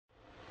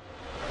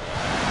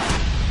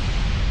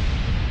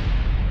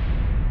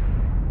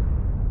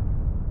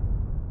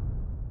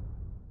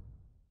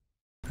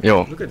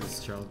Yo. Look at this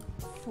child.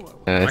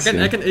 Yeah,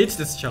 I can H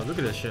this child. Look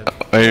at this shit.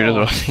 Oh, you're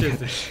Oh, just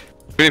shit.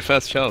 pretty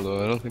fast child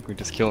though. I don't think we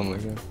just kill him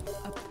like that.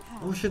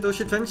 Oh shit,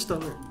 Venge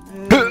Stunner.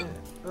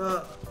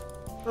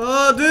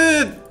 Oh,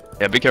 dude!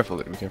 Yeah, be careful,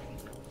 dude. Be careful.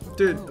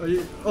 Dude, are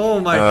you... Oh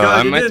my god,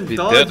 I you might didn't be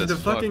dodge dead the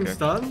as fuck, fucking actually.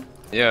 stun?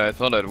 Yeah, I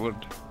thought I would.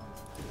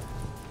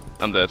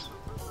 I'm dead.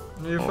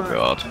 You're Oh fine.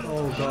 god.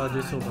 Oh god,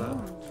 you're so bad.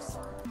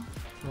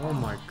 Oh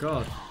my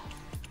god.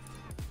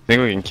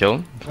 Think we can kill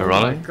him if I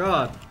run Oh my it?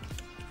 god.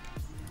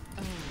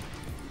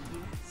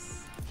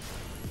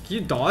 Can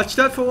you dodge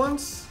that for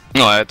once?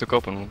 No, I took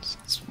open once.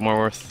 It's more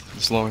worth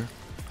the slower.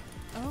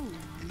 Oh,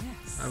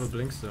 yes. I have a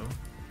blink still.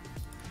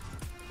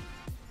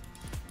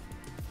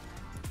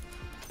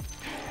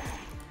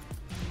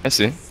 I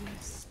see.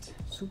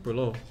 Super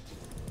low.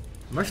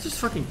 Am I just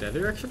fucking dead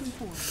here actually?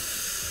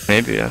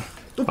 Maybe, yeah.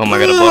 The Oh my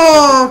god, a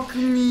bot. fuck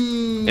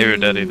me! Maybe you're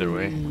dead either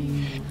way.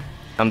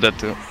 I'm dead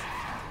too.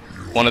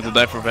 Wanted to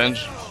die for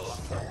Venge. I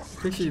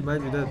think she might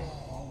be dead.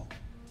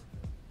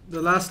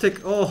 The last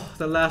tick, oh,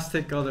 the last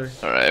tick got her.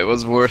 Alright, it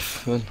was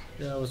worth then.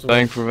 Yeah, it was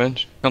Dying for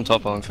Venge. Come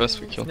top, I'll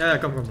infest, we kill. Yeah,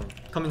 come.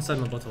 Come inside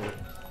my butthole.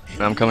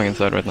 I'm coming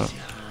inside right now.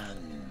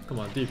 Come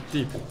on, deep.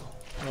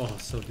 Oh,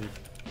 so deep.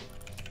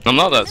 I'm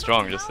not that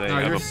strong, just saying. No,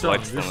 I you're have a strong,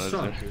 blight you're stun.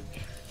 strong, dude.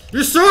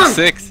 You're strong!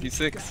 He's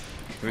 6.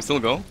 Can we still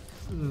go?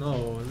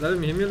 No, let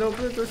him hit me a little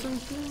bit or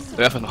something?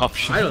 We have an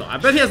option. I don't know, I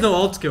bet he has no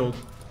ult skill.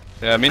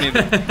 Yeah, me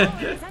neither.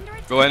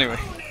 Go anyway.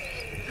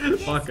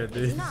 Fuck it,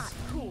 dude. Not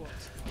cool.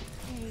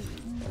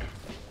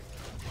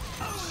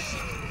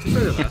 Just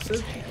try the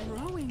passive.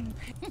 Throwing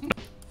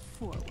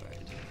forward.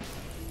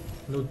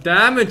 No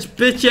damage,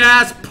 bitch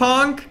ass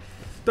punk!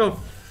 The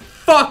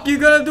fuck you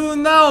gonna do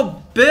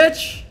now,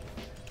 bitch?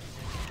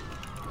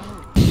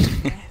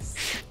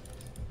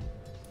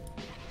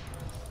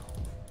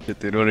 Shit,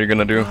 dude, what are you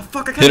gonna do? Oh,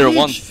 fuck, I can't Hit her reach.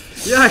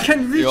 once. Yeah, I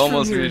can't reach. You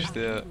almost from here. reached,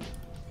 yeah.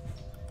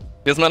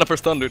 He has mana for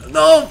stun, dude.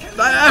 No!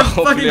 I have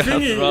Oh, fucking yeah,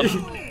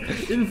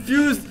 thingy!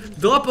 Infused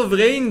drop of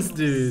rains,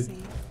 dude.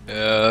 Yeah,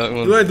 that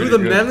Do I do the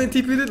good. manly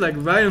TP dude like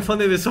right in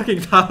front of his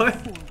fucking tower?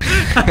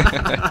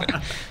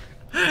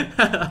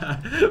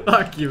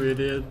 Fuck you,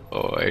 idiot.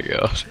 Oh my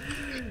god.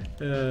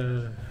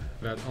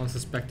 That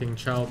unsuspecting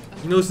child.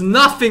 He knows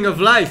nothing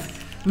of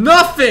life!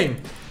 Nothing!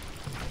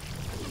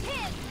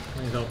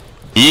 I need help.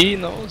 He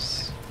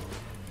knows.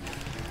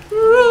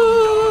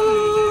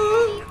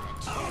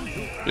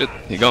 Shit,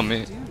 he got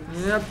me.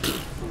 Yep.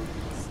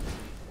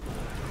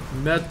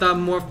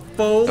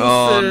 Metamorphosis.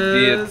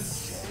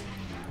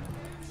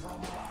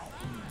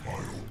 Oh,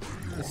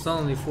 it's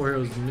only 4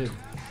 heroes mid.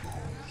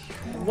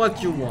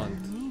 What you want?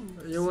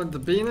 You want the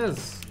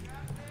penis?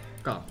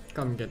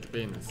 Come get the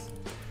penis.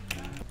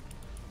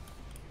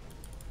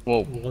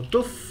 Whoa. What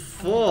the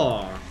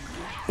fuck?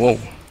 Whoa.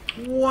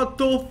 What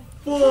the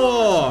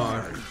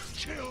fuck?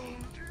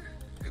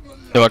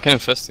 Yo, I can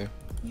infest you.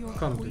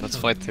 Come, dude, Let's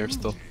come. fight here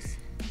still.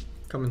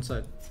 Come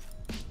inside.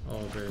 Oh,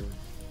 baby.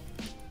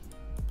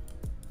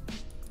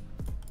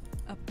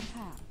 A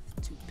path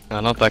to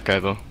Nah, not that guy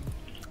though.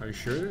 Are you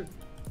sure, dude?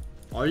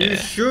 Are you Yeah.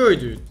 sure,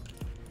 dude?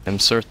 I'm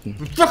certain.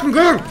 I'm fucking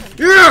going!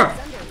 Yeah!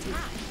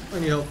 I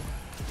need help.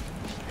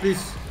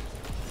 Please.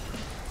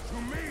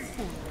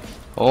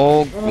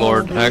 Oh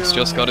lord, Oh, Axe yeah.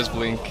 just got his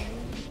blink.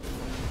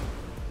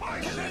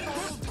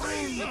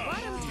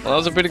 Well, that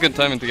was a pretty good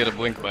timing to get a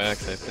blink by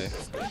Axe, I think.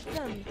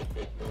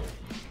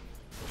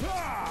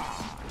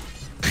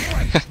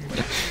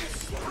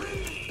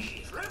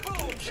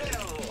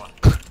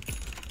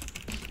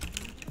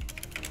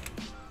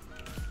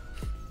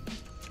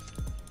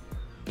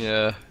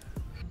 Yeah.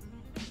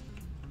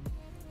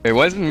 Wait,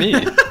 why is it me?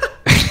 What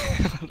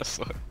the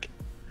fuck?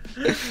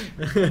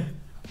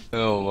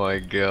 Oh my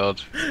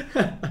god.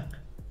 I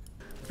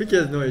think he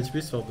has no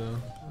HP swap now.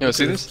 Yo,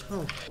 see this?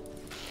 Oh,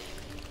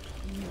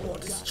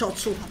 this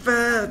shot's so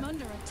bad!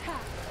 under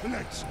attack.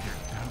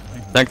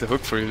 Thank the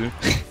hook for you, dude.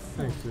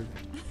 Thanks, dude.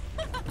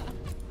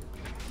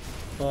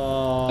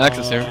 Axe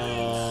is here.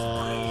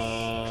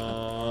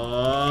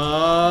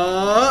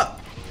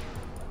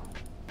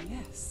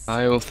 Yes.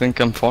 I will think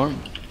I'm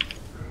farmed.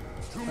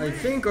 I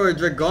think our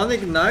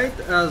Dragonic Knight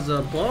has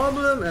a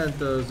problem, and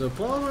the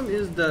problem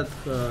is that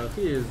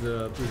he is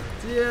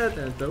dead,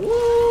 and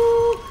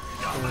woo!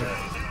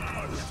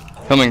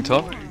 Coming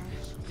top.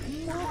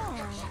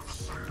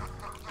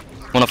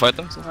 Wanna fight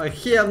them? I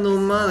have no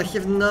mana, I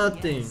have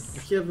nothing.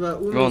 I have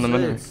Go on the Uno's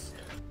menu. legs.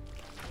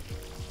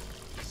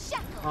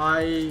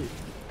 I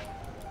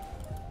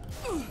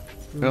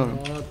do Go.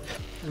 not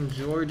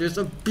enjoy this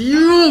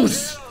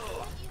abuse!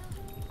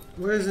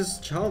 Where is this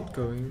child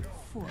going?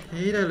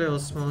 Hey there, little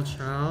small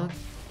child.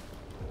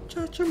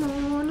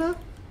 Chachamona.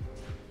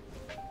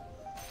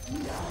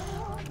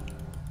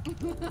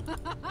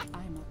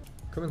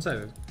 Come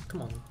inside.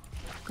 Come on.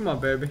 Come on,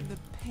 baby. The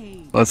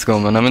pain. Let's go,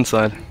 man. I'm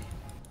inside.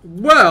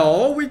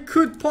 Well, we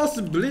could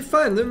possibly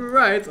find them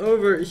right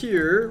over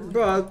here,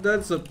 but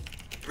that's a...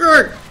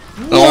 What?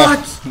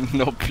 Oh,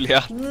 no, please.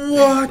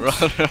 What?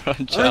 Run,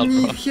 I child,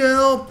 need run.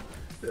 help!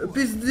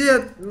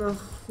 Пиздец!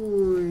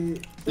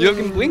 Нахуй! You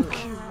can blink.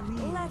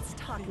 Let's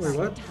talk Wait,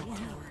 what?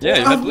 Yeah,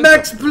 you I had have blink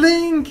max up.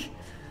 blink!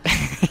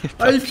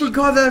 I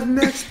forgot I have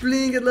max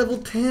blink at level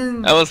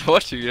 10. I was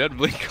watching you had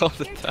blink all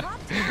the time.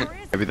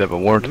 Maybe they have a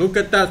ward. Look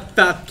at that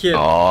fat kid. Oh,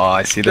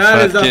 I see the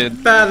That is fat the kid.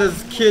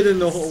 fattest kid in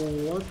the whole.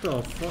 What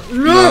the fuck?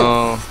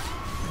 No!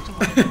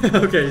 No.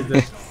 Okay, he's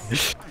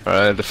dead.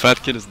 Alright, the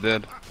fat kid is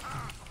dead.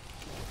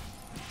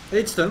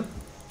 H-stun.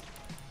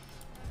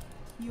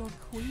 Your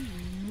queen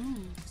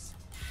moves.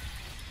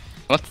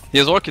 What? He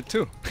has Orchid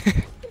too.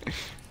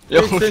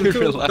 Yo, H-stun we too.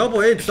 relax.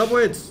 Double H, double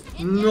H.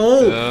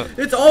 No! Yeah.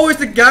 It's always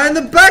the guy in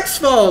the back's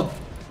fault!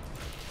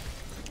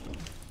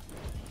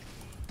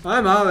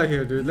 I'm out of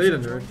here, dude. Late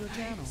nerd.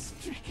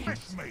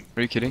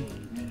 Are you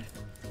kidding?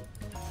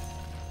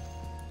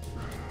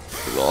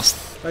 We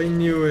lost. I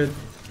knew it.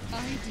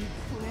 I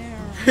declare.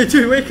 Hey,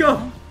 dude, wake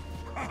up!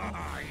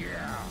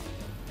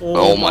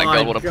 Oh my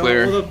god, what a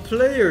player. What a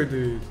player,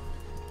 dude.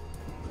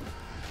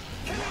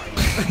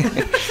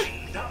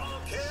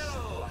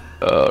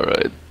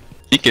 Alright.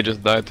 DK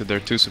just died to their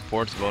 2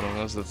 supports bottom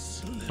us.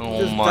 That's.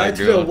 Oh Just my died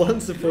to the god.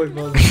 one support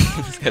button.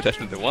 Yeah, that's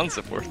the 1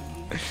 support.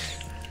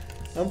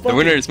 I'm The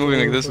winner fucking is moving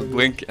like this for with you.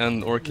 Blink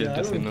and Orchid, Yeah, I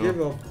just you don't know.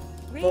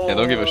 give a Yeah,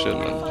 don't give a shit,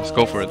 man. Just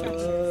go for it,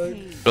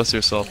 dude. Trust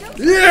yourself.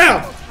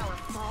 Yeah!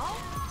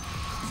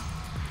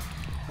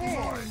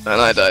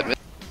 And I died, man.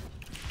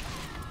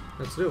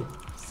 Let's do.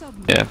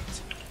 Submit. Yeah.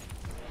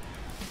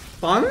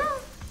 Fun?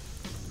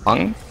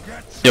 Hung?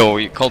 Yo,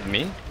 you called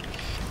me?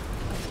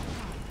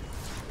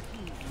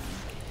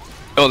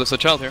 Oh, there's a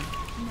child here.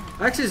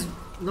 Axe is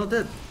not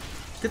dead.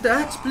 Get the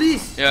axe,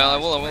 please! Yeah, I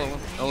will.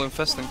 I'll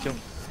infest and kill.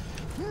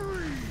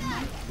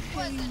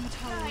 Pain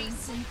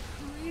tolerance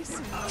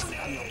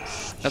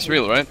increases. That's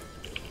real, right?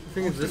 I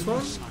think it's this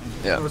one?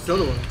 Yeah. Oh, it's the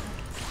other one.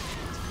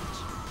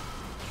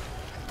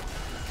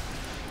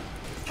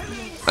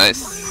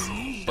 Nice.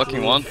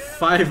 Fucking one.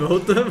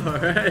 5-0 them?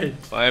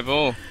 Alright.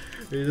 5-0.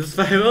 We just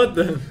 5-0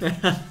 them.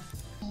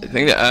 I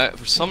think that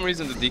for some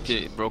reason the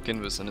DK broke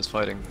Invis and is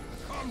fighting.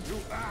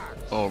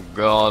 Oh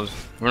god.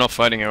 We're not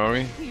fighting here, are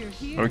we?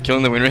 Are we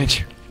killing the win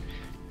range?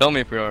 Tell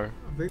me if we are.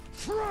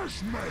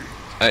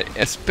 I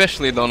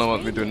especially don't know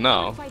what we do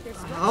now.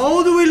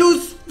 How do we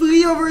lose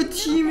 3 of our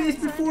teammates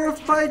before a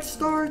fight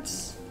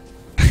starts?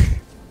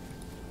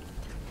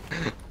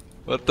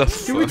 What the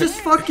Can we fuck? just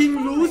fucking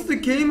lose the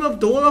game of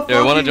Dota? Yeah,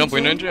 we wanna fucking jump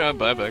win zone? range? Yeah,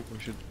 buyback. We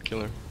should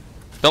kill her.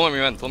 Tell me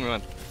when, tell me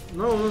when.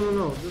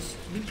 No. Just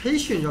be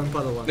patient, young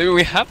Padawan. Dude,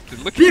 we have to.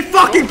 Look. Be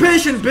fucking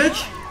patient,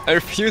 bitch! I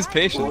refuse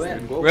patience.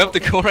 Dude. We have to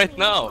go right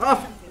now.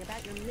 Ah,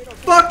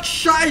 fuck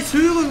scheiß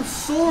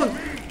Hurensohn!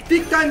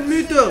 Fick dein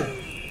Mütter!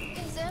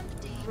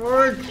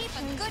 Org!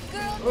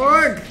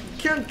 Org!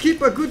 Can't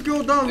keep a good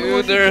girl down. Dude,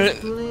 Org, they're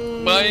just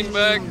playing. buying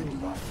back.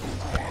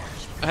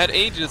 I had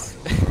ages.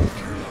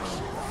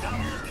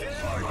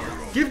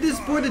 Give this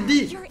boy the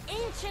D! Your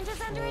ancient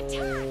is under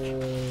attack.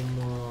 Oh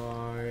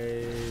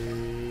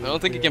my... I don't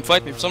think he can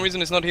fight me. For some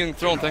reason, he's not healing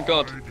throne. Thank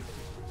God.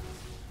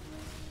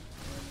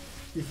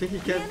 You think he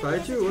can't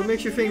fight you? What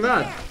makes you think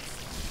that?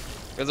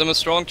 Because I'm a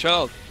strong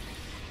child.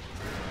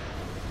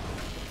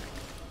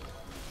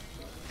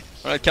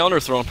 Alright, counter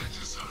throne.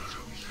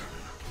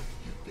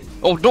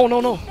 Oh, no.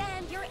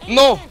 Defend your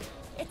No! ancient.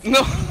 It's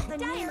No! the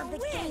name of the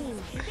game.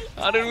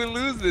 How did we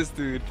lose this,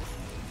 dude?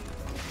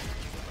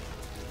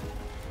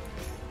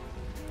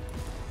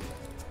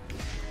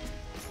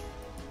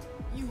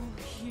 You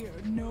will hear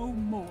no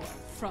more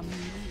from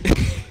me.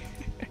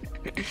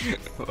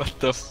 What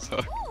the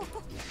fuck?